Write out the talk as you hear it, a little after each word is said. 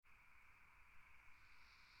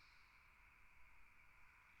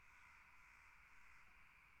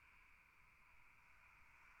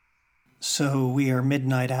So we are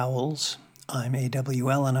Midnight Owls. I'm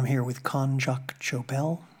AWL and I'm here with Kongchok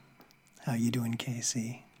Chophel. How you doing,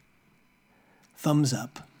 Casey? Thumbs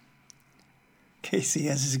up. Casey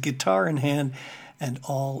has his guitar in hand and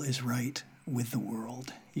all is right with the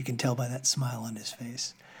world. You can tell by that smile on his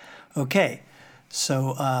face. Okay,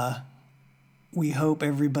 so we hope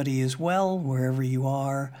everybody is well wherever you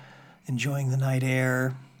are, enjoying the night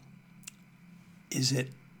air. Is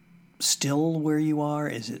it still where you are?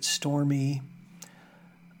 Is it stormy?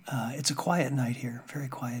 It's a quiet night here, very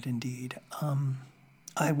quiet indeed.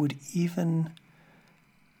 I would even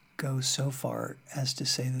go so far as to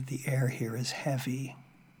say that the air here is heavy.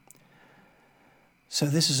 So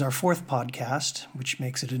this is our fourth podcast, which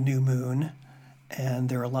makes it a new moon, and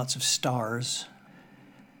there are lots of stars.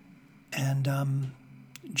 And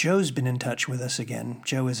Joe's been in touch with us again.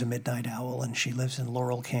 Joe is a midnight owl, and she lives in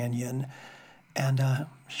Laurel Canyon. And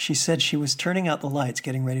she said she was turning out the lights,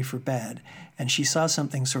 getting ready for bed, and she saw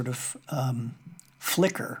something sort of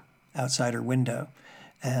flicker outside her window.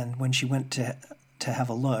 And when she went to have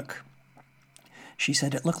a look, she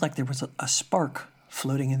said it looked like there was a spark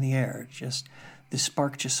floating in the air. Just this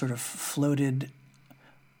spark just sort of floated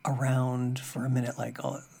around for a minute, like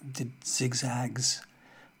did zigzags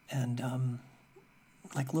and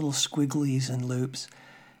like little squigglies and loops,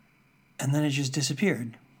 and then it just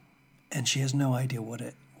disappeared. And she has no idea what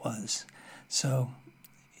it was. So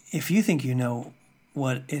if you think you know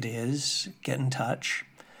what it is, get in touch.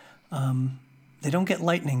 They don't get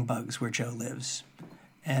lightning bugs where Joe lives.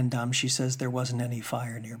 And she says there wasn't any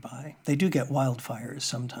fire nearby. They do get wildfires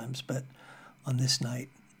sometimes, but on this night,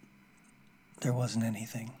 there wasn't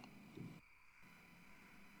anything.